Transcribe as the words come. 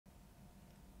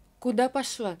Куда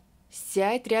пошла?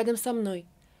 Сядь рядом со мной!»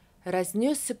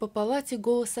 Разнесся по палате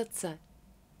голос отца.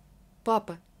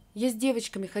 «Папа, я с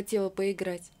девочками хотела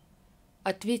поиграть», —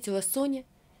 ответила Соня,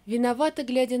 виновато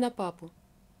глядя на папу.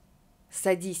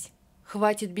 «Садись,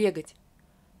 хватит бегать»,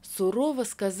 — сурово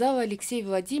сказал Алексей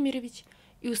Владимирович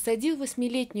и усадил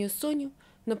 8-летнюю Соню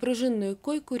на пружинную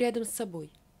койку рядом с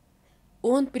собой.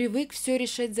 Он привык все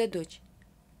решать за дочь.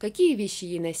 Какие вещи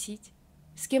ей носить,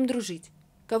 с кем дружить,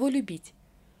 кого любить.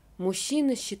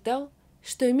 Мужчина считал,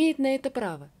 что имеет на это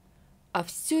право, а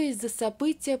все из-за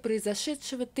события,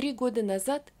 произошедшего 3 года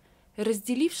назад,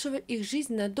 разделившего их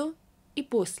жизнь на «до» и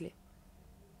 «после».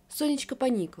 Сонечка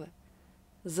поникла.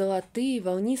 Золотые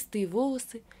волнистые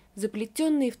волосы,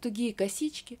 заплетенные в тугие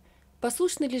косички,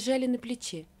 послушно лежали на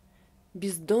плече.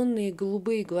 Бездонные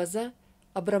голубые глаза,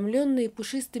 обрамленные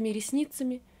пушистыми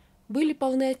ресницами, были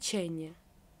полны отчаяния.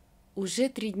 Уже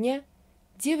 3 дня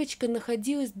девочка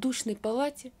находилась в душной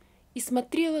палате и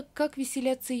смотрела, как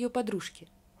веселятся ее подружки.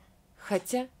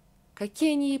 Хотя,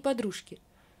 какие они ей подружки?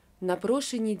 На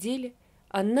прошлой неделе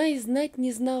она и знать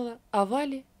не знала о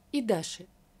Вале и Даше.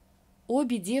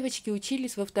 Обе девочки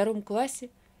учились во 2 классе,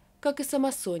 как и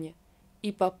сама Соня,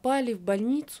 и попали в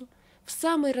больницу в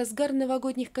самый разгар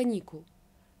новогодних каникул.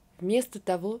 Вместо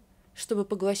того, чтобы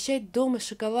поглощать дома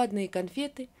шоколадные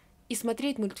конфеты и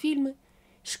смотреть мультфильмы,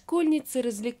 школьницы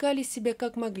развлекали себя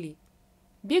как могли.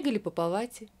 Бегали по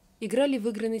палате, играли в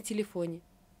игры на телефоне,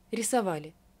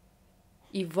 рисовали.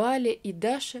 И Валя, и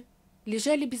Даша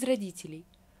лежали без родителей.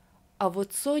 А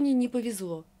вот Соне не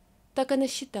повезло, так она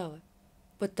считала,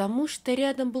 потому что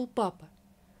рядом был папа.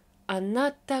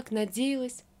 Она так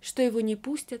надеялась, что его не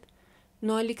пустят,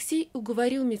 но Алексей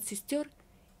уговорил медсестер,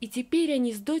 и теперь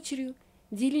они с дочерью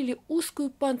делили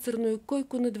узкую панцирную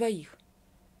койку на 2.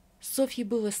 Софье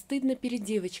было стыдно перед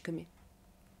девочками.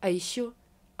 А еще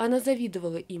она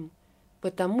завидовала им,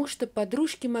 потому что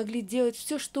подружки могли делать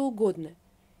все, что угодно.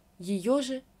 Ее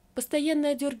же постоянно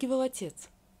одергивал отец.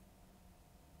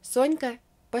 «Сонька,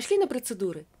 пошли на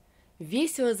процедуры!» —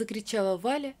 весело закричала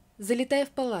Валя, залетая в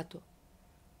палату.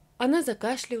 Она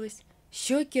закашлялась,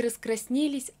 щеки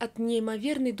раскраснелись от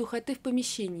неимоверной духоты в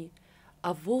помещении,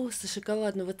 а волосы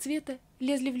шоколадного цвета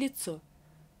лезли в лицо.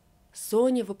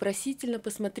 Соня вопросительно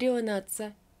посмотрела на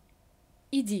отца.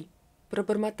 «Иди», —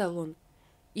 пробормотал он.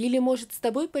 «Или, может, с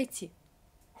тобой пойти?»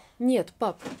 «Нет,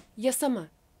 пап, я сама».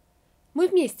 «Мы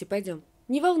вместе пойдем,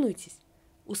 не волнуйтесь»,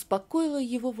 — успокоила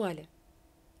его Валя.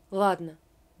 «Ладно»,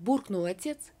 — буркнул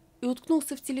отец и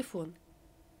уткнулся в телефон.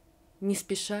 Не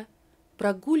спеша,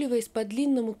 прогуливаясь по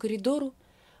длинному коридору,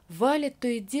 Валя то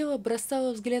и дело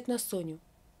бросала взгляд на Соню.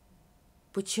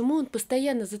 «Почему он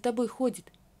постоянно за тобой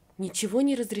ходит? Ничего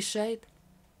не разрешает?»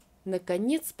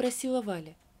 Наконец спросила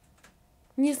Валя.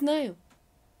 «Не знаю».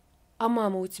 «А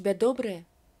мама у тебя добрая?»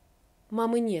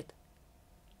 «Мамы нет».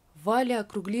 Валя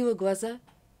округлила глаза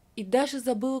и даже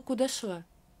забыла, куда шла.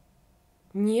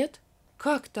 «Нет?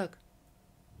 Как так?»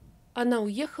 «Она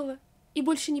уехала и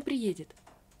больше не приедет».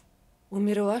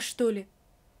 «Умерла, что ли?»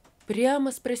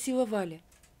 Прямо спросила Валя.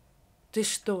 «Ты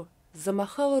что?» –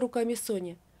 замахала руками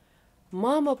Соня.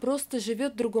 «Мама просто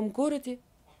живет в другом городе,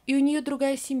 и у нее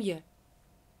другая семья».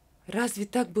 «Разве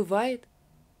так бывает?»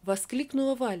 –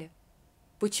 воскликнула Валя.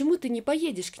 «Почему ты не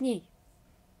поедешь к ней?»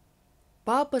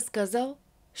 «Папа сказал,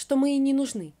 что мы ей не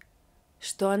нужны,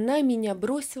 что она меня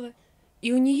бросила,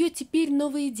 и у нее теперь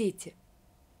новые дети».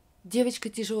 Девочка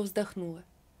тяжело вздохнула.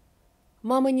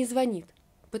 «Мама не звонит,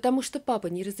 потому что папа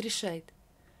не разрешает.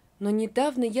 Но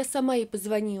недавно я сама ей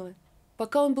позвонила,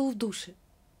 пока он был в душе».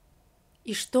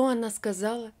 «И что она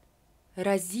сказала?»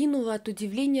 Разинула от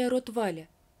удивления рот Валя.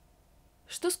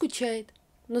 «Что скучает,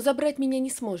 но забрать меня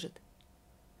не сможет».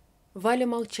 Валя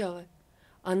молчала.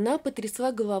 Она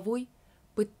потрясла головой,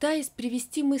 пытаясь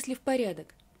привести мысли в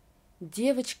порядок.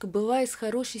 Девочка была из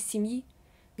хорошей семьи,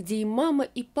 где и мама,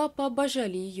 и папа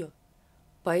обожали ее.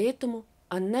 Поэтому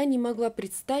она не могла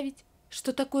представить,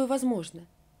 что такое возможно.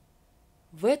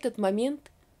 В этот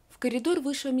момент в коридор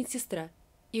вышла медсестра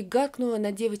и гаркнула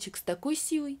на девочек с такой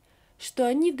силой, что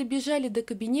они добежали до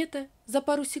кабинета за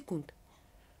пару секунд.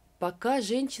 Пока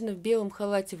женщина в белом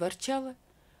халате ворчала,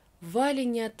 Валя,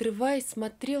 не отрываясь,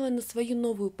 смотрела на свою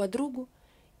новую подругу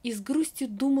и с грустью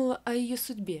думала о ее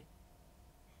судьбе.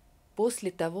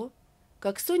 После того,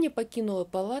 как Соня покинула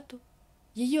палату,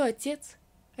 ее отец,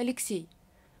 Алексей,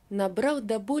 набрал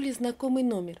до боли знакомый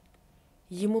номер.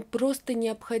 Ему просто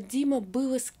необходимо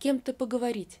было с кем-то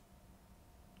поговорить.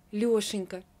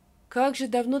 «Лешенька, как же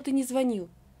давно ты не звонил?»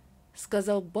 —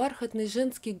 сказал бархатный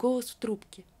женский голос в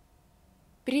трубке.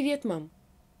 «Привет, мам!»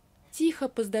 — тихо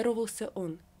поздоровался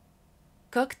он.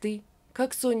 «Как ты?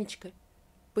 Как Сонечка?»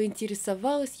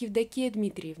 поинтересовалась Евдокия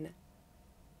Дмитриевна.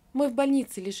 Мы в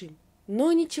больнице лежим,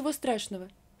 но ничего страшного,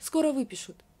 скоро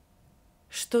выпишут.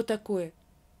 Что такое?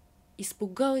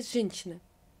 Испугалась женщина.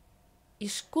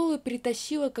 Из школы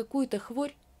притащила какую-то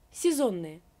хворь,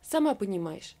 сезонная, сама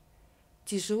понимаешь.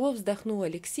 Тяжело вздохнул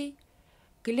Алексей,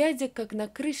 глядя, как на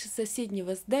крыше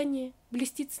соседнего здания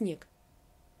блестит снег.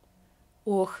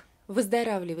 «Ох,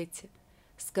 выздоравливайте»,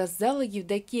 — сказала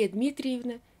Евдокия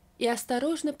Дмитриевна и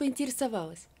осторожно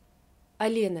поинтересовалась. «А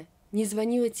Лена не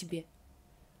звонила тебе?»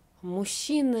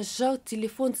 Мужчина сжал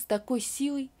телефон с такой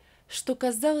силой, что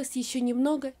казалось еще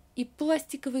немного, и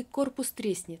пластиковый корпус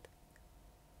треснет.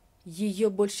 «Ее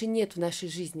больше нет в нашей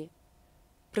жизни»,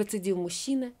 — процедил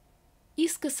мужчина,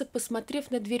 искоса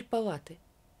посмотрев на дверь палаты.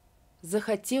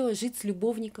 Захотела жить с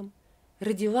любовником,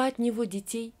 родила от него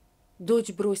детей,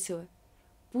 дочь бросила.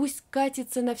 Пусть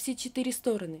катится на все 4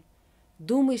 стороны.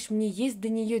 Думаешь, мне есть до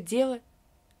нее дело?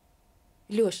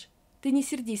 Леш, ты не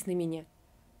сердись на меня,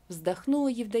 вздохнула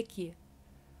Евдокия.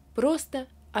 Просто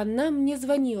она мне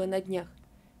звонила на днях,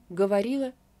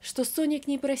 говорила, что Соня к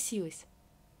ней просилась.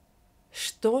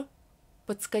 Что?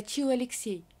 Подскочил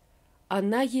Алексей.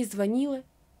 Она ей звонила,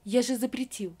 я же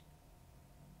запретил.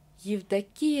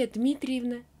 Евдокия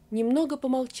Дмитриевна немного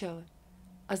помолчала,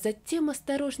 а затем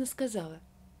осторожно сказала.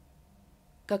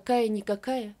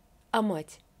 Какая-никакая, а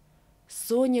мать.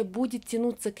 Соня будет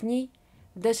тянуться к ней,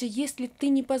 даже если ты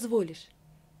не позволишь.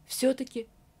 Все-таки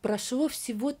прошло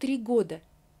всего 3 года.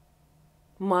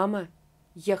 Мама,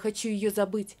 я хочу ее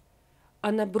забыть.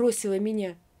 Она бросила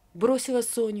меня, бросила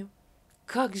Соню.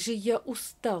 Как же я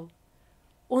устал.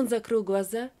 Он закрыл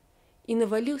глаза и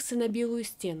навалился на белую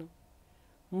стену.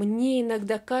 Мне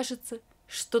иногда кажется,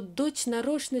 что дочь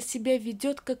нарочно себя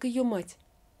ведет, как ее мать.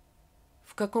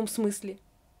 В каком смысле?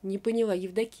 Не поняла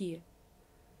Евдокия.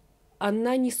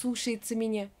 Она не слушается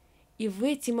меня, и в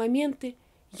эти моменты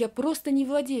я просто не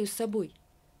владею собой.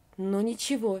 Но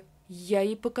ничего, я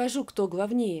ей покажу, кто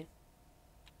главнее.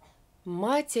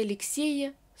 Мать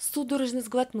Алексея судорожно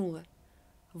сглотнула.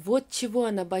 Вот чего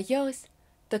она боялась,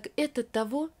 так это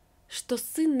того, что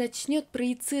сын начнет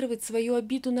проецировать свою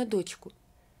обиду на дочку.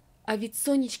 А ведь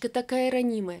Сонечка такая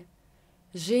ранимая.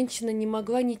 Женщина не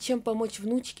могла ничем помочь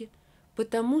внучке,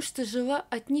 потому что жила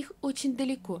от них очень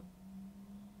далеко.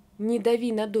 «Не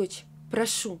дави на дочь,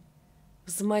 прошу!» —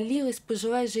 взмолилась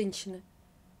пожилая женщина.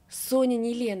 «Соня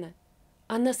не Лена,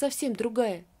 она совсем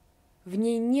другая. В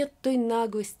ней нет той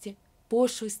наглости,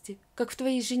 пошлости, как в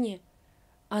твоей жене.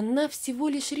 Она всего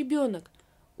лишь ребенок,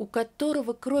 у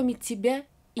которого кроме тебя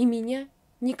и меня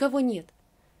никого нет.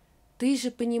 Ты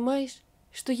же понимаешь,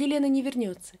 что Елена не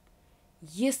вернется.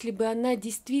 Если бы она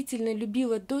действительно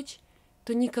любила дочь,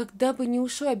 то никогда бы не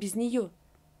ушла без нее.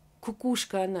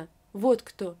 Кукушка она, вот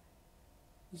кто!»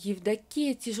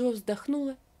 Евдокия тяжело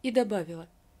вздохнула и добавила.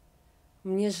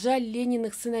 «Мне жаль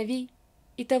Лениных сыновей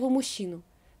и того мужчину,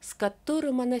 с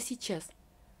которым она сейчас.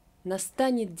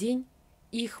 Настанет день,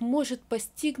 и их может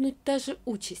постигнуть та же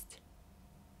участь».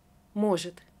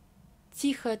 «Может», —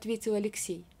 тихо ответил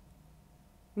Алексей.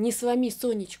 «Не сломи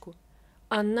Сонечку.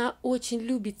 Она очень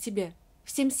любит тебя,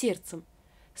 всем сердцем.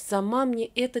 Сама мне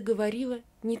это говорила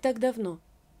не так давно».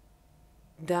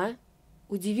 «Да?» —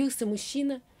 удивился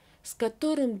мужчина, с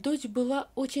которым дочь была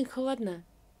очень холодна.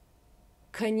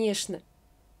 «Конечно!»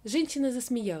 — женщина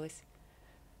засмеялась.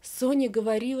 «Соня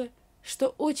говорила, что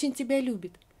очень тебя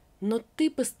любит, но ты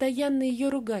постоянно ее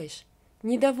ругаешь,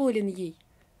 недоволен ей.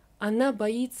 Она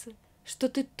боится, что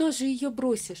ты тоже ее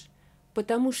бросишь,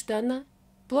 потому что она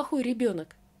плохой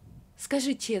ребенок.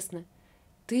 Скажи честно,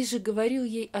 ты же говорил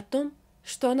ей о том,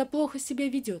 что она плохо себя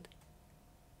ведет».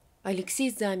 Алексей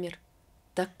замер.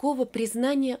 Такого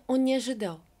признания он не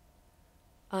ожидал.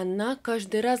 «Она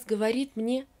каждый раз говорит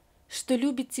мне, что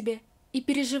любит тебя и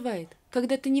переживает,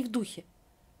 когда ты не в духе»,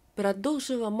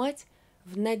 продолжила мать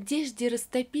в надежде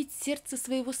растопить сердце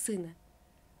своего сына.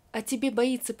 «А тебе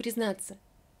боится признаться,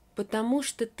 потому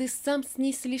что ты сам с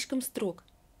ней слишком строг».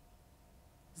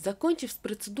 Закончив с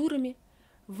процедурами,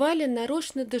 Валя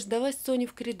нарочно дождалась Сони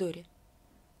в коридоре.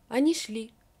 Они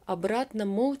шли обратно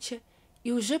молча,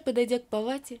 и уже подойдя к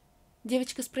палате,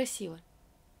 девочка спросила.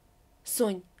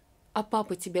 «Сонь, а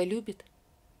папа тебя любит?»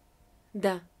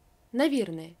 «Да,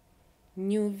 наверное», —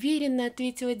 неуверенно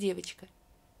ответила девочка.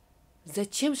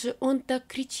 «Зачем же он так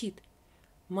кричит?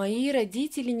 Мои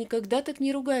родители никогда так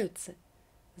не ругаются»,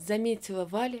 — заметила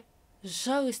Валя, с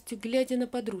жалостью глядя на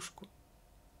подружку.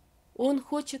 «Он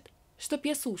хочет, чтоб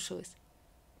я слушалась»,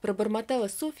 — пробормотала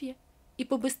Софья и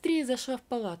побыстрее зашла в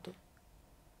палату.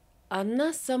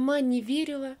 Она сама не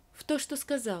верила в то, что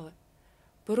сказала.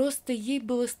 Просто ей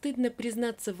было стыдно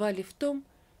признаться Вале в том,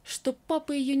 что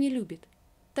папа ее не любит.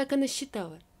 так она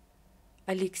считала.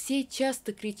 Алексей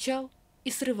часто кричал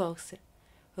и срывался,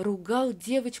 ругал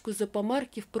девочку за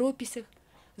помарки в прописях,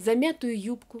 за мятую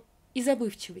юбку и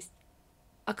забывчивость.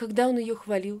 А когда он ее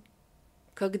хвалил?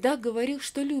 Когда говорил,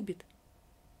 что любит?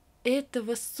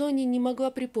 Этого Соня не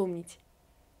могла припомнить.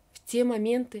 В те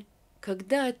моменты,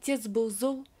 когда отец был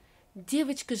зол,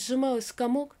 девочка сжималась в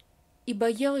комок и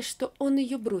боялась, что он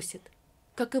ее бросит,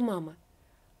 как и мама.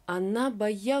 Она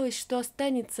боялась, что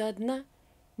останется одна,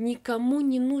 никому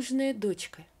не нужная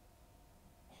дочка.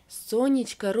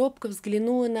 Сонечка робко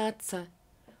взглянула на отца.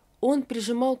 Он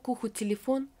прижимал к уху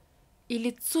телефон, и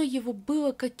лицо его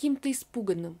было каким-то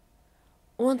испуганным.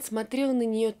 Он смотрел на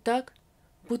нее так,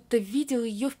 будто видел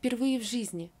ее впервые в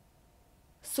жизни.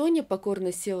 Соня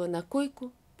покорно села на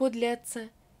койку подле отца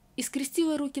и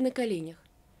скрестила руки на коленях.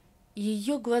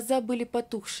 Ее глаза были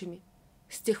потухшими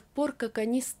с тех пор, как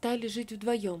они стали жить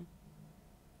вдвоем.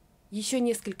 «Еще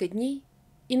несколько дней,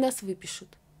 и нас выпишут»,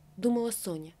 — думала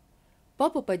Соня.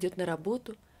 «Папа пойдет на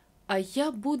работу, а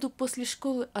я буду после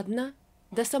школы одна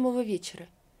до самого вечера.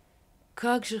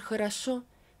 Как же хорошо,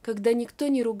 когда никто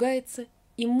не ругается,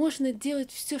 и можно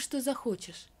делать все, что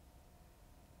захочешь».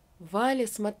 Валя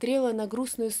смотрела на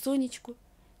грустную Сонечку,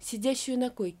 сидящую на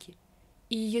койке,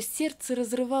 и ее сердце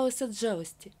разрывалось от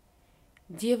жалости.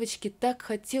 Девочке так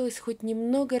хотелось хоть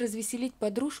немного развеселить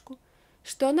подружку,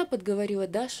 что она подговорила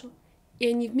Дашу, и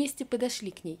они вместе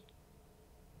подошли к ней.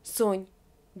 «Сонь,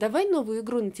 давай новую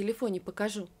игру на телефоне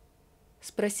покажу», —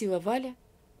 спросила Валя,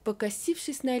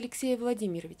 покосившись на Алексея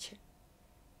Владимировича.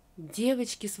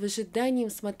 Девочки с выжиданием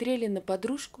смотрели на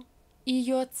подружку и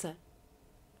ее отца.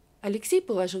 Алексей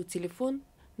положил телефон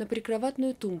на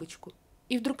прикроватную тумбочку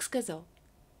и вдруг сказал: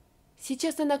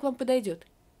 «Сейчас она к вам подойдет,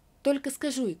 только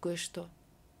скажу ей кое-что».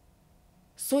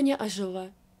 Соня ожила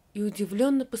и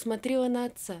удивленно посмотрела на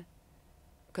отца.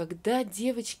 Когда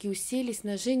девочки уселись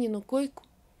на Женину койку,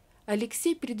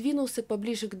 Алексей придвинулся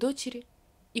поближе к дочери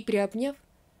и, приобняв,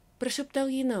 прошептал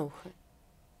ей на ухо: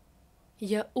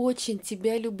 «Я очень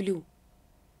тебя люблю».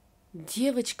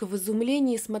 Девочка в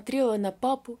изумлении смотрела на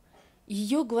папу,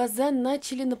 ее глаза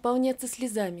начали наполняться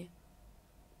слезами.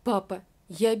 «Папа,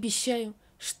 я обещаю,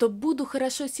 что буду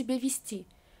хорошо себя вести,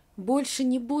 больше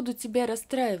не буду тебя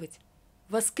расстраивать», —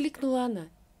 воскликнула она.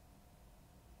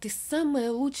 «Ты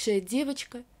самая лучшая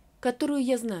девочка, которую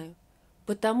я знаю,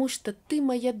 потому что ты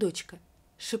моя дочка»,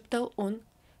 — шептал он,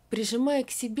 прижимая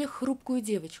к себе хрупкую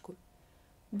девочку.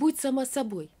 «Будь сама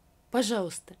собой,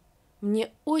 пожалуйста,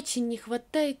 мне очень не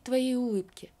хватает твоей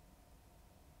улыбки».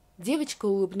 Девочка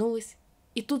улыбнулась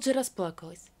и тут же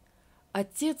расплакалась.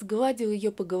 Отец гладил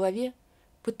ее по голове,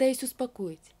 пытаясь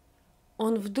успокоить.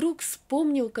 Он вдруг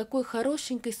вспомнил, какой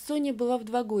хорошенькой Соня была в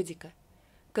 2 годика,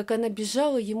 как она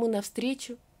бежала ему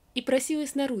навстречу и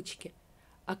просилась на ручки,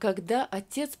 а когда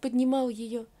отец поднимал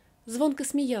ее, звонко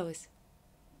смеялась.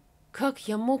 «Как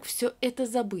я мог все это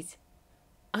забыть?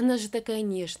 Она же такая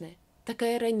нежная,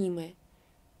 такая ранимая»,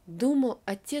 — думал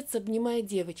отец, обнимая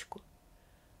девочку.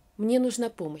 «Мне нужна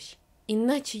помощь,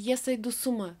 иначе я сойду с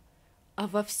ума, а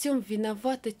во всем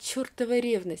виновата чертова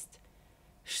ревность.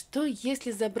 Что,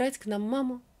 если забрать к нам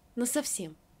маму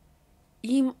насовсем?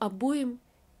 Им обоим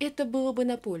это было бы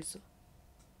на пользу.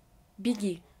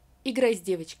 Беги, играй с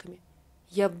девочками.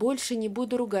 Я больше не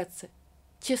буду ругаться,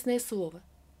 честное слово».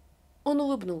 Он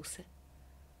улыбнулся,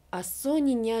 а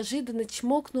Соня неожиданно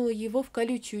чмокнула его в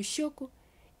колючую щеку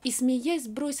и, смеясь,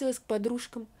 бросилась к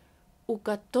подружкам, у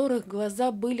которых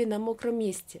глаза были на мокром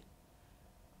месте.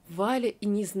 Валя и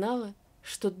не знала,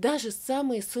 что даже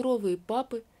самые суровые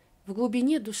папы в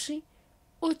глубине души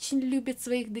очень любят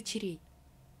своих дочерей.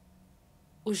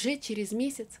 Уже через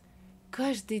месяц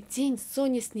каждый день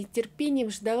Соня с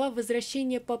нетерпением ждала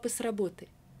возвращения папы с работы.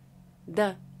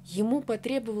 Да, ему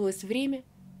потребовалось время,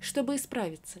 чтобы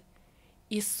исправиться,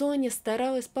 и Соня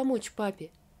старалась помочь папе.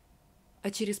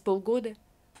 А через полгода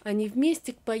они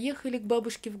вместе поехали к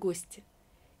бабушке в гости,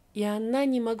 и она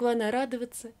не могла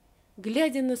нарадоваться,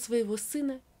 глядя на своего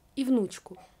сына и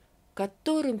внучку,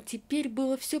 которым теперь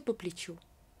было все по плечу.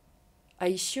 А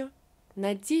еще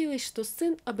надеялась, что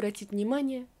сын обратит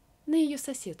внимание на ее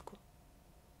соседку.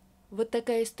 Вот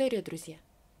такая история, друзья.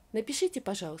 Напишите,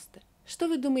 пожалуйста, что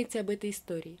вы думаете об этой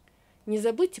истории. Не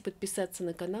забудьте подписаться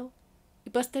на канал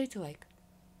и поставить лайк.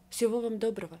 Всего вам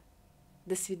доброго.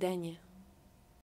 До свидания.